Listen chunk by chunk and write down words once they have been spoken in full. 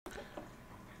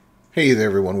Hey there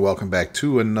everyone, welcome back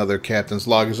to another Captain's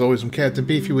Log. As always, I'm Captain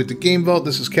Beefy with the Game Vault.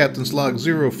 This is Captain's Log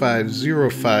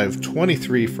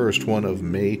 050523, first one of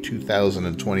May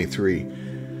 2023.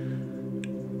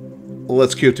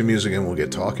 Let's cue up the music and we'll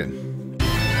get talking.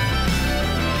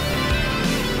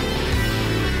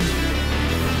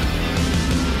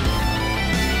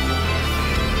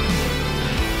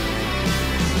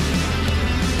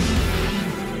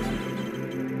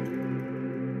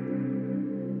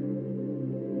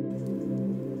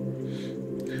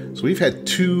 So we've had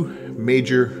two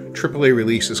major AAA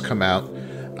releases come out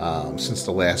since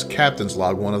the last Captain's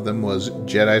Log. One of them was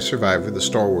Jedi Survivor, the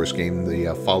Star Wars game,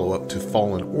 the follow-up to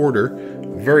Fallen Order.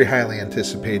 Very highly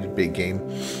anticipated big game.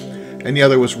 And the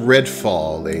other was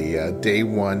Redfall, a day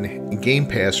one Game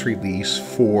Pass release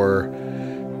for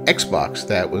Xbox.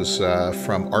 That was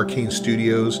from Arcane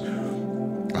Studios,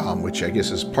 which I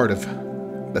guess is part of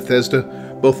Bethesda.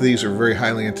 Both of these are very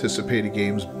highly anticipated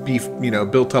games,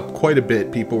 built up quite a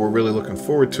bit. People were really looking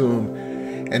forward to them,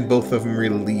 and both of them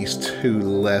released to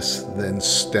less than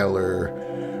stellar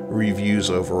reviews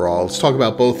overall. Let's talk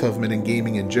about both of them and in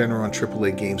gaming in general on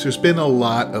AAA games. There's been a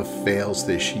lot of fails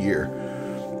this year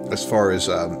as far as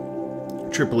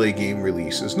AAA game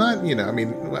releases. Not,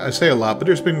 I say a lot, but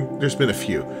there's been a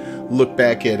few. Look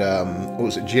back at what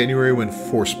was it, January, when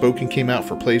Forspoken came out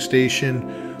for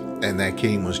PlayStation. And that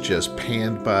game was just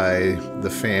panned by the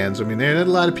fans. I mean, there a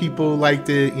lot of people liked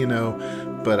it,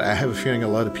 but I have a feeling a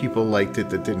lot of people liked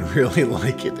it that didn't really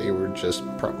like it. They were just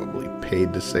probably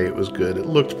paid to say it was good. It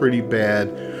looked pretty bad.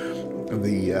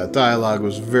 The dialogue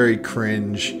was very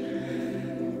cringe.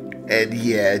 And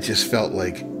yeah, it just felt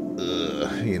like,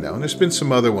 and there's been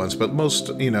some other ones, but most,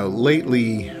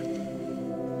 lately,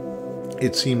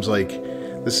 it seems like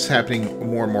this is happening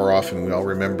more and more often. We all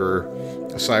remember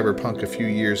Cyberpunk a few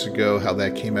years ago, how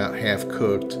that came out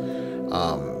half-cooked.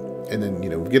 And then,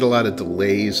 we get a lot of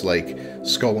delays like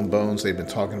Skull and Bones. They've been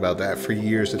talking about that for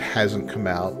years. It hasn't come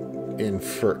out in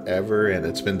forever, and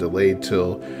it's been delayed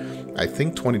till, I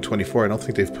think, 2024. I don't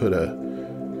think they've put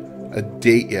a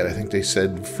date yet. I think they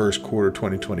said first quarter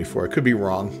 2024. I could be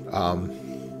wrong.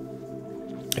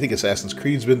 I think Assassin's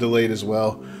Creed's been delayed as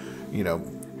well.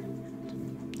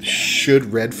 Should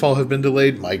Redfall have been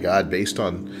delayed? My God, based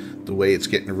on the way it's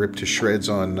getting ripped to shreds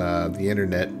on the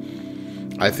internet,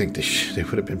 I think they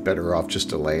would have been better off just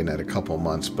delaying that a couple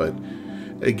months. But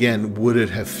again, would it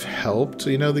have helped?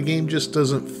 The game just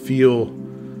doesn't feel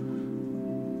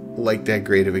like that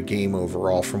great of a game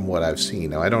overall from what I've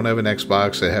seen. Now, I don't have an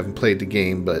Xbox. I haven't played the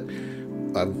game, but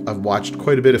I've watched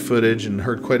quite a bit of footage and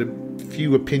heard quite a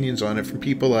few opinions on it from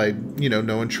people I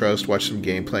know and trust. Watched some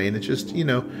gameplay, and it just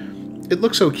it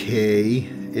looks okay.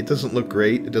 It doesn't look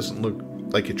great. It doesn't look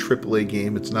like a AAA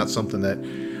game. It's not something that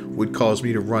would cause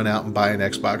me to run out and buy an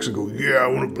Xbox and go, yeah, I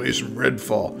want to play some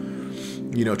Redfall.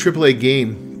 AAA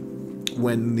game,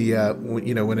 when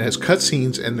when it has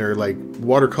cutscenes and they're like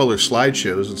watercolor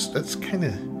slideshows, that's kind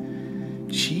of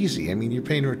cheesy. I mean, you're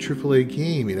paying for a AAA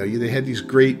game. They had these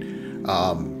great,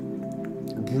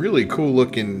 really cool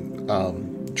looking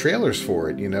trailers for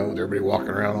it. Everybody walking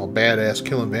around all badass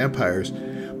killing vampires.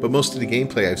 But most of the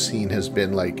gameplay I've seen has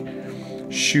been like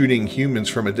shooting humans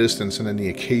from a distance and then the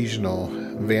occasional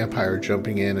vampire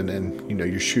jumping in and then,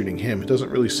 you're shooting him. It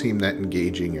doesn't really seem that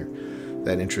engaging or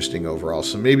that interesting overall.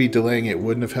 So maybe delaying it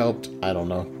wouldn't have helped. I don't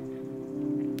know.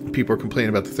 People are complaining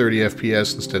about the 30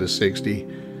 FPS instead of 60.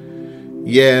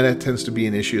 Yeah, that tends to be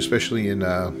an issue, especially in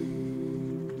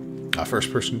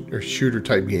first-person or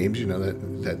shooter-type games.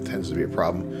 That tends to be a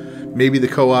problem. Maybe the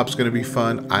co-op's going to be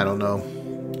fun. I don't know.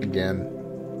 Again,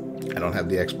 I don't have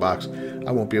the Xbox.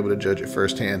 I won't be able to judge it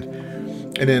firsthand.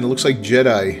 And then it looks like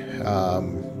Jedi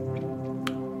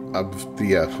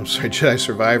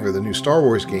Survivor, the new Star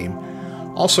Wars game,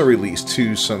 also released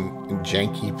to some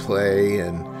janky play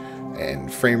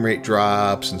and frame rate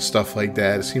drops and stuff like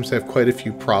that. It seems to have quite a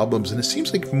few problems, and it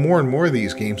seems like more and more of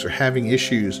these games are having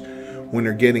issues when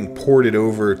they're getting ported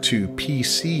over to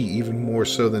PC, even more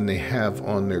so than they have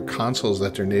on their consoles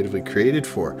that they're natively created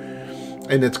for.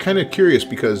 And it's kind of curious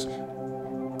because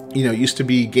it used to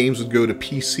be games would go to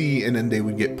PC and then they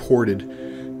would get ported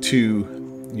to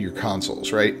your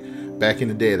consoles, right? Back in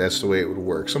the day, that's the way it would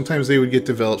work. Sometimes they would get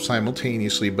developed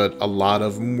simultaneously, but a lot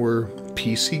of them were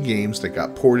PC games that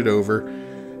got ported over,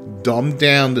 dumbed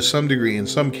down to some degree in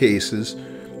some cases,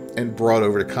 and brought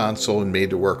over to console and made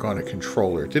to work on a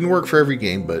controller. It didn't work for every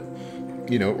game, but,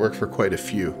 it worked for quite a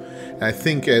few. And I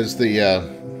think as the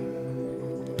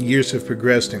years have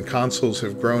progressed and consoles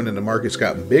have grown and the market's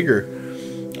gotten bigger,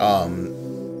 a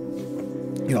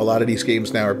lot of these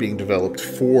games now are being developed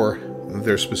for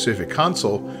their specific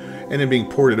console, and then being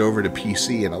ported over to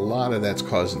PC, and a lot of that's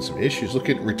causing some issues. Look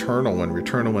at Returnal. When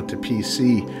Returnal went to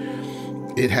PC,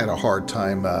 it had a hard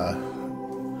time,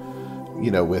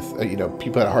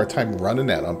 people had a hard time running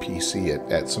that on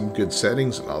PC at some good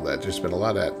settings and all that. There's been a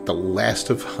lot of that. The Last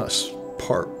of Us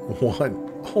Part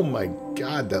 1. Oh my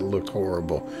God, that looked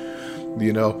horrible.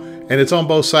 And it's on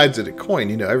both sides of the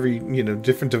coin. Every,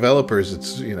 different developers,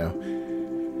 it's,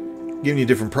 giving you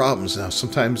different problems. Now,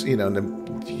 sometimes, you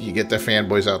get the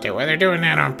fanboys out there, well, they're doing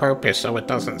that on purpose so it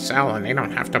doesn't sell and they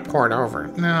don't have to port over.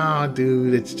 No,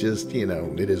 dude, it's just,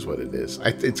 it is what it is.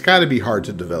 It's got to be hard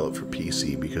to develop for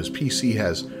PC because PC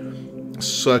has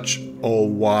such a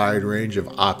wide range of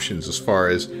options as far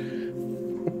as,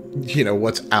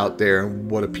 what's out there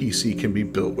and what a PC can be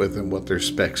built with and what their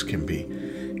specs can be.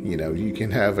 You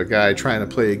can have a guy trying to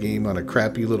play a game on a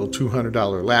crappy little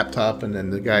 $200 laptop, and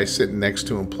then the guy sitting next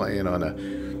to him playing on a,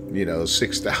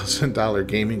 $6,000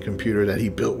 gaming computer that he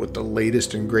built with the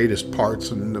latest and greatest parts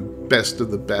and the best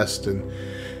of the best. And,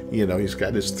 he's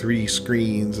got his 3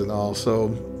 screens and all. So,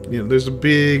 there's a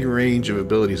big range of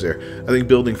abilities there. I think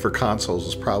building for consoles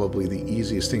is probably the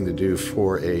easiest thing to do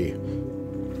for a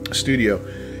studio.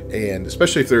 And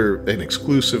especially if they're an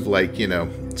exclusive, like,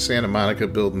 Santa Monica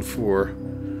building for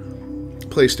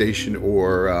PlayStation,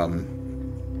 or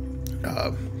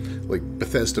like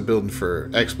Bethesda building for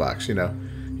Xbox.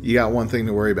 You got one thing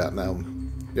to worry about now.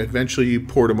 Eventually you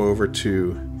port them over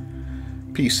to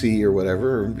PC or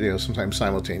whatever, or, sometimes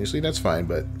simultaneously. That's fine,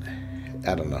 but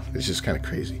I don't know. It's just kind of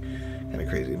crazy.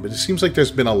 But it seems like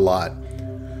there's been a lot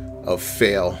of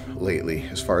fail lately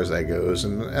as far as that goes,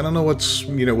 and I don't know what's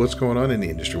going on in the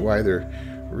industry, why they're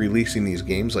releasing these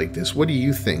games like this. What do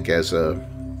you think as a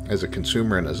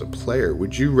consumer and as a player?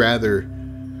 Would you rather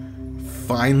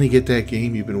finally get that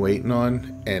game you've been waiting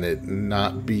on and it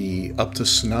not be up to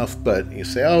snuff, but you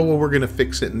say, oh, well, we're going to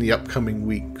fix it in the upcoming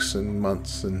weeks and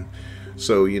months, and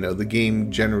so, the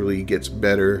game generally gets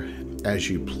better as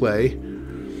you play?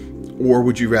 Or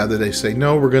would you rather they say,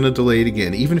 no, we're going to delay it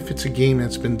again, even if it's a game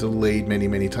that's been delayed many,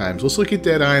 many times? Let's look at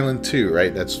Dead Island 2,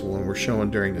 right? That's the one we're showing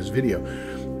during this video.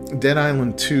 Dead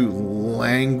Island 2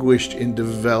 languished in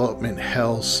development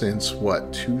hell since,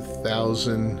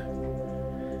 2000?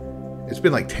 It's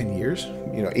been like 10 years,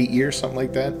 8 years, something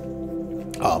like that.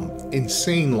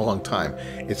 Insane long time.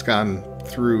 It's gone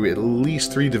through at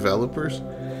least 3 developers,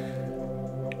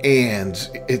 and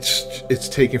it's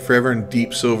taken forever, and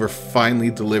Deep Silver finally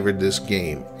delivered this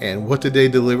game. And what did they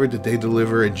deliver? Did they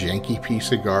deliver a janky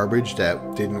piece of garbage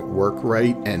that didn't work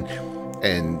right and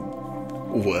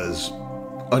was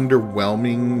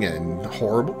underwhelming and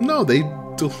horrible? No, they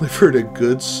delivered a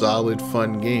good, solid,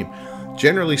 fun game.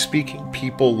 Generally speaking,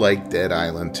 people like Dead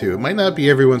Island 2. It might not be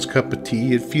everyone's cup of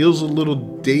tea. It feels a little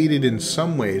dated in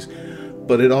some ways,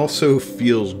 but it also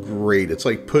feels great. It's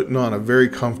like putting on a very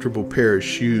comfortable pair of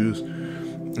shoes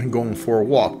and going for a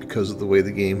walk because of the way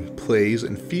the game plays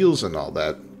and feels and all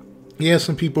that. Yeah,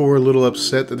 some people were a little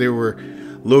upset that there were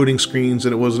loading screens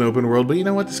and it wasn't open world, but you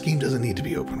know what? This game doesn't need to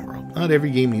be open world. Not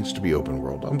every game needs to be open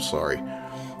world. I'm sorry.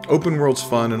 Open world's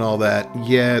fun and all that.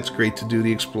 Yeah, it's great to do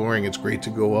the exploring. It's great to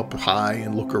go up high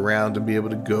and look around and be able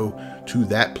to go to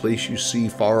that place you see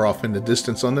far off in the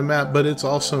distance on the map, but it's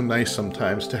also nice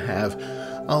sometimes to have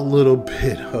a little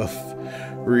bit of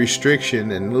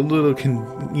restriction and a little,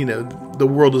 the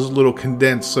world is a little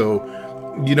condensed so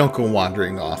you don't go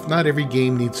wandering off. Not every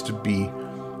game needs to be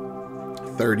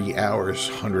 30 hours,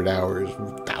 100 hours,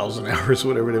 1,000 hours,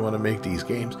 whatever they want to make these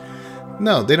games.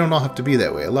 No, they don't all have to be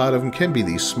that way. A lot of them can be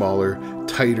these smaller,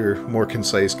 tighter, more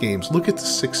concise games. Look at the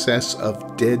success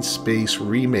of Dead Space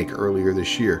Remake earlier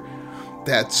this year.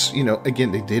 That's,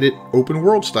 again, they did it open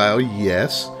world style,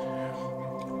 yes,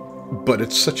 but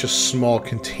it's such a small,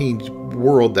 contained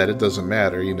world that it doesn't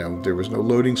matter. There was no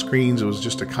loading screens. It was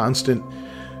just a constant,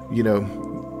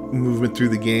 movement through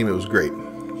the game. It was great.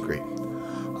 Great.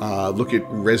 Look at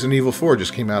Resident Evil 4,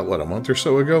 just came out, a month or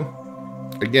so ago?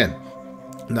 Again,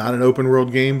 not an open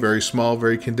world game, very small,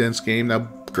 very condensed game. Now,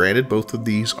 granted, both of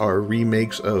these are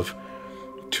remakes of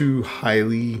 2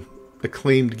 highly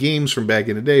acclaimed games from back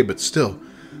in the day, but still,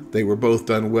 they were both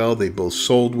done well. They both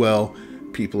sold well.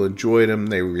 People enjoyed them.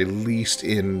 They were released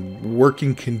in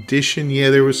working condition. Yeah,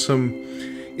 there was some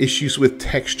issues with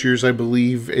textures, I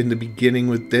believe, in the beginning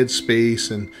with Dead Space,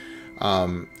 and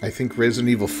I think Resident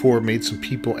Evil 4 made some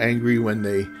people angry when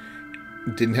they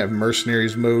didn't have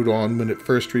Mercenaries mode on when it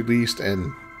first released,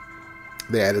 and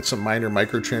they added some minor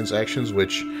microtransactions,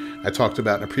 which I talked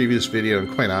about in a previous video,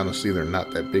 and quite honestly, they're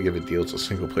not that big of a deal. It's a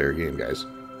single-player game, guys.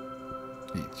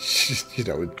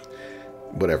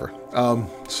 Whatever.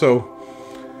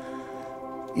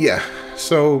 Yeah,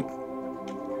 so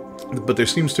But there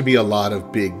seems to be a lot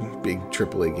of big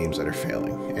AAA games that are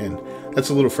failing, and that's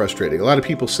a little frustrating. A lot of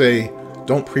people say,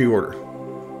 don't pre-order.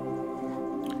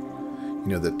 You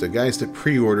know, that the guys that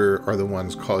pre-order are the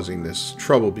ones causing this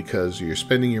trouble because you're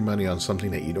spending your money on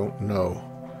something that you don't know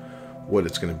what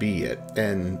it's going to be yet.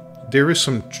 And there is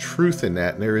some truth in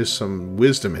that, and there is some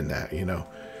wisdom in that, you know.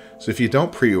 So if you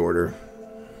don't pre-order,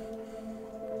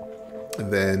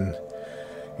 then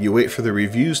you wait for the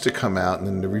reviews to come out, and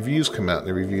then the reviews come out, and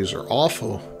the reviews are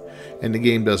awful, and the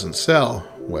game doesn't sell.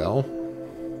 Well,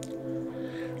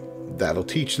 that'll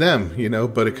teach them, you know,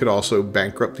 but it could also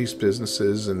bankrupt these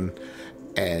businesses, and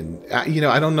you know,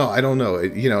 I don't know,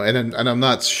 you know, and I'm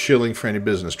not shilling for any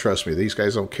business. Trust me, these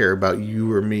guys don't care about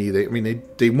you or me.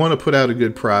 They want to put out a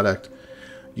good product.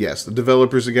 Yes, the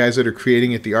developers, the guys that are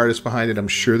creating it, the artists behind it, I'm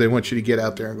sure they want you to get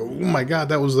out there and go, oh my God,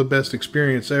 that was the best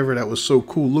experience ever. That was so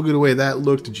cool. Look at the way that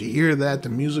looked. Did you hear that? The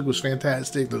music was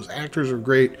fantastic. Those actors are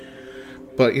great.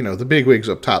 But, you know, the bigwigs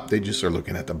up top, they just are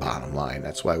looking at the bottom line.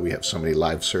 That's why we have so many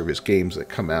live service games that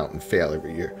come out and fail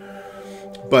every year.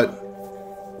 But,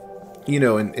 you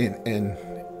know, and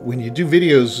when you do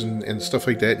videos and stuff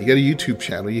like that, you got a YouTube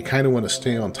channel, you kind of want to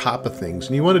stay on top of things.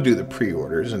 And you want to do the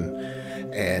pre-orders,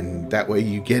 and that way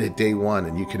you get it day one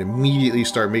and you can immediately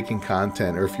start making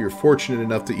content. Or if you're fortunate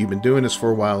enough that you've been doing this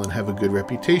for a while and have a good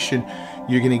reputation,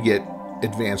 you're going to get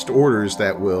advanced orders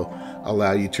that will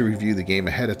allow you to review the game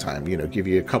ahead of time. You know, give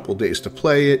you a couple days to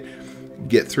play it,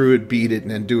 get through it, beat it,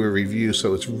 and then do a review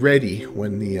so it's ready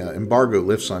when the embargo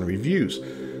lifts on reviews.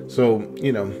 So,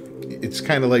 you know, it's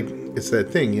kind of like, it's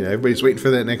that thing, you know, everybody's waiting for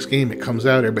that next game. It comes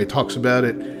out, everybody talks about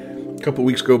it. A couple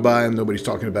weeks go by and nobody's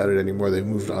talking about it anymore. They've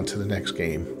moved on to the next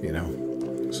game, you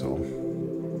know. So,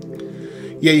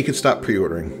 yeah, you could stop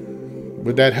pre-ordering.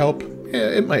 Would that help? Yeah,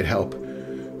 it might help.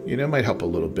 You know, it might help a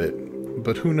little bit.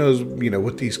 But who knows, you know,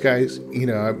 what these guys, you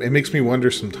know, it makes me wonder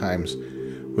sometimes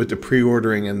with the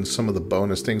pre-ordering and some of the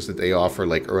bonus things that they offer,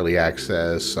 like early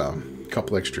access, a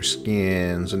couple extra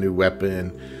skins, a new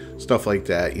weapon, stuff like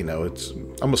that. You know,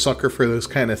 I'm a sucker for those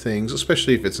kind of things,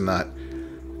 especially if it's not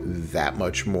that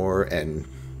much more, and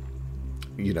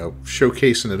you know,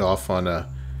 showcasing it off on a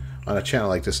channel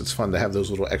like this, it's fun to have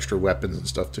those little extra weapons and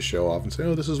stuff to show off and say,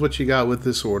 oh, this is what you got with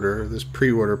this order, or this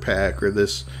pre-order pack, or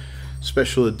this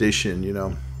special edition. You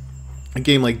know, a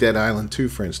game like Dead Island 2,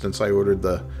 for instance, I ordered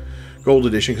the gold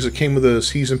edition because it came with a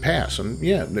season pass, and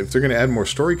yeah, if they're going to add more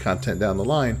story content down the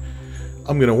line,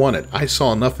 I'm going to want it. I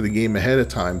saw enough of the game ahead of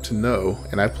time to know,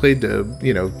 and I played the,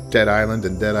 you know, Dead Island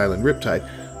and Dead Island Riptide.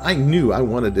 I knew I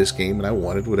wanted this game, and I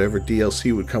wanted whatever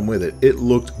DLC would come with it. It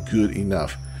looked good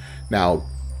enough. Now,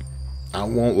 I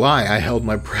won't lie, I held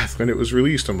my breath when it was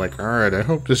released. I'm like, alright, I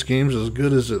hope this game's as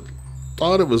good as it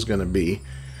thought it was going to be.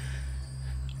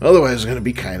 Otherwise, I was going to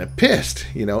be kind of pissed,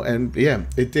 you know, and yeah,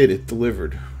 it did. It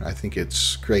delivered. I think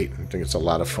it's great. I think it's a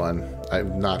lot of fun.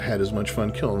 I've not had as much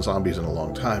fun killing zombies in a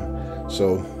long time.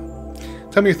 So,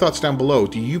 tell me your thoughts down below.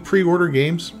 Do you pre-order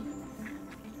games?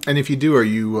 And if you do, are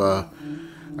you a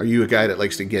guy that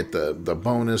likes to get the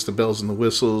bonus, the bells and the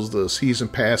whistles, the season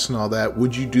pass and all that?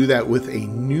 Would you do that with a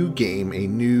new game, a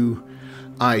new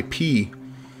IP?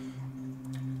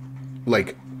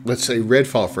 Like, let's say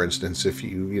Redfall, for instance, if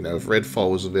if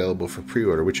Redfall was available for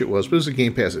pre-order, which it was, but it was a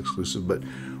Game Pass exclusive, but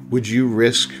would you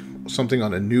risk something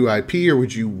on a new IP, or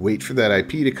would you wait for that IP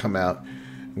to come out?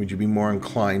 Would you be more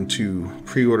inclined to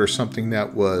pre-order something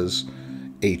that was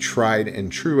a tried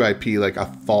and true IP, like a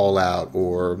Fallout,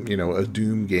 or, you know, a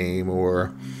Doom game,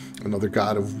 or another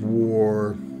God of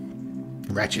War,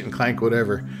 Ratchet and Clank,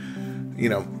 whatever? You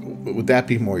know, would that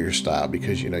be more your style?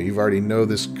 Because, you know, you've already know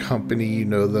this company, you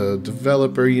know the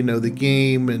developer, you know the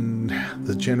game, and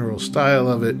the general style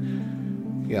of it.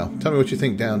 You know, tell me what you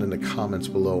think down in the comments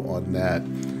below on that.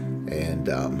 And,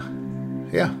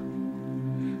 yeah.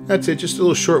 That's it. Just a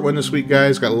little short one this week,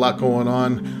 guys. Got a lot going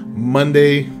on.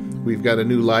 Monday, we've got a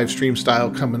new live stream style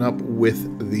coming up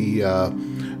with the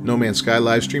No Man's Sky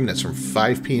live stream. That's from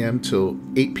 5 p.m. till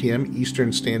 8 p.m.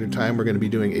 Eastern Standard Time. We're going to be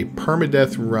doing a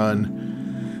permadeath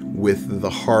run with the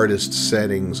hardest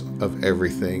settings of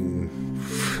everything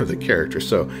for the character.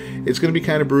 So it's going to be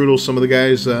kind of brutal. Some of the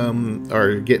guys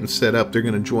are getting set up. They're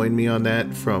going to join me on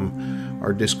that from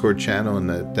our Discord channel, and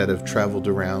that have traveled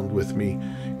around with me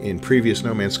in previous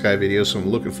No Man's Sky videos. So I'm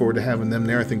looking forward to having them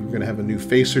there. I think we're going to have a new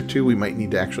face or two. We might need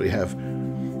to actually have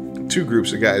 2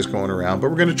 groups of guys going around,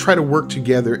 but we're going to try to work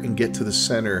together and get to the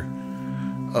center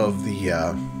of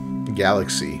the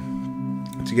galaxy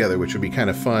together, which would be kind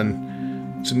of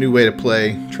fun. It's a new way to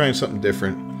play, trying something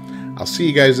different. I'll see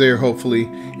you guys there, hopefully.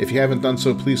 If you haven't done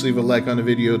so, please leave a like on the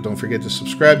video. Don't forget to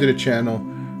subscribe to the channel.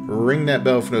 Ring that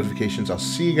bell for notifications. I'll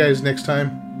see you guys next time.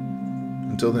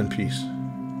 Until Until then, peace.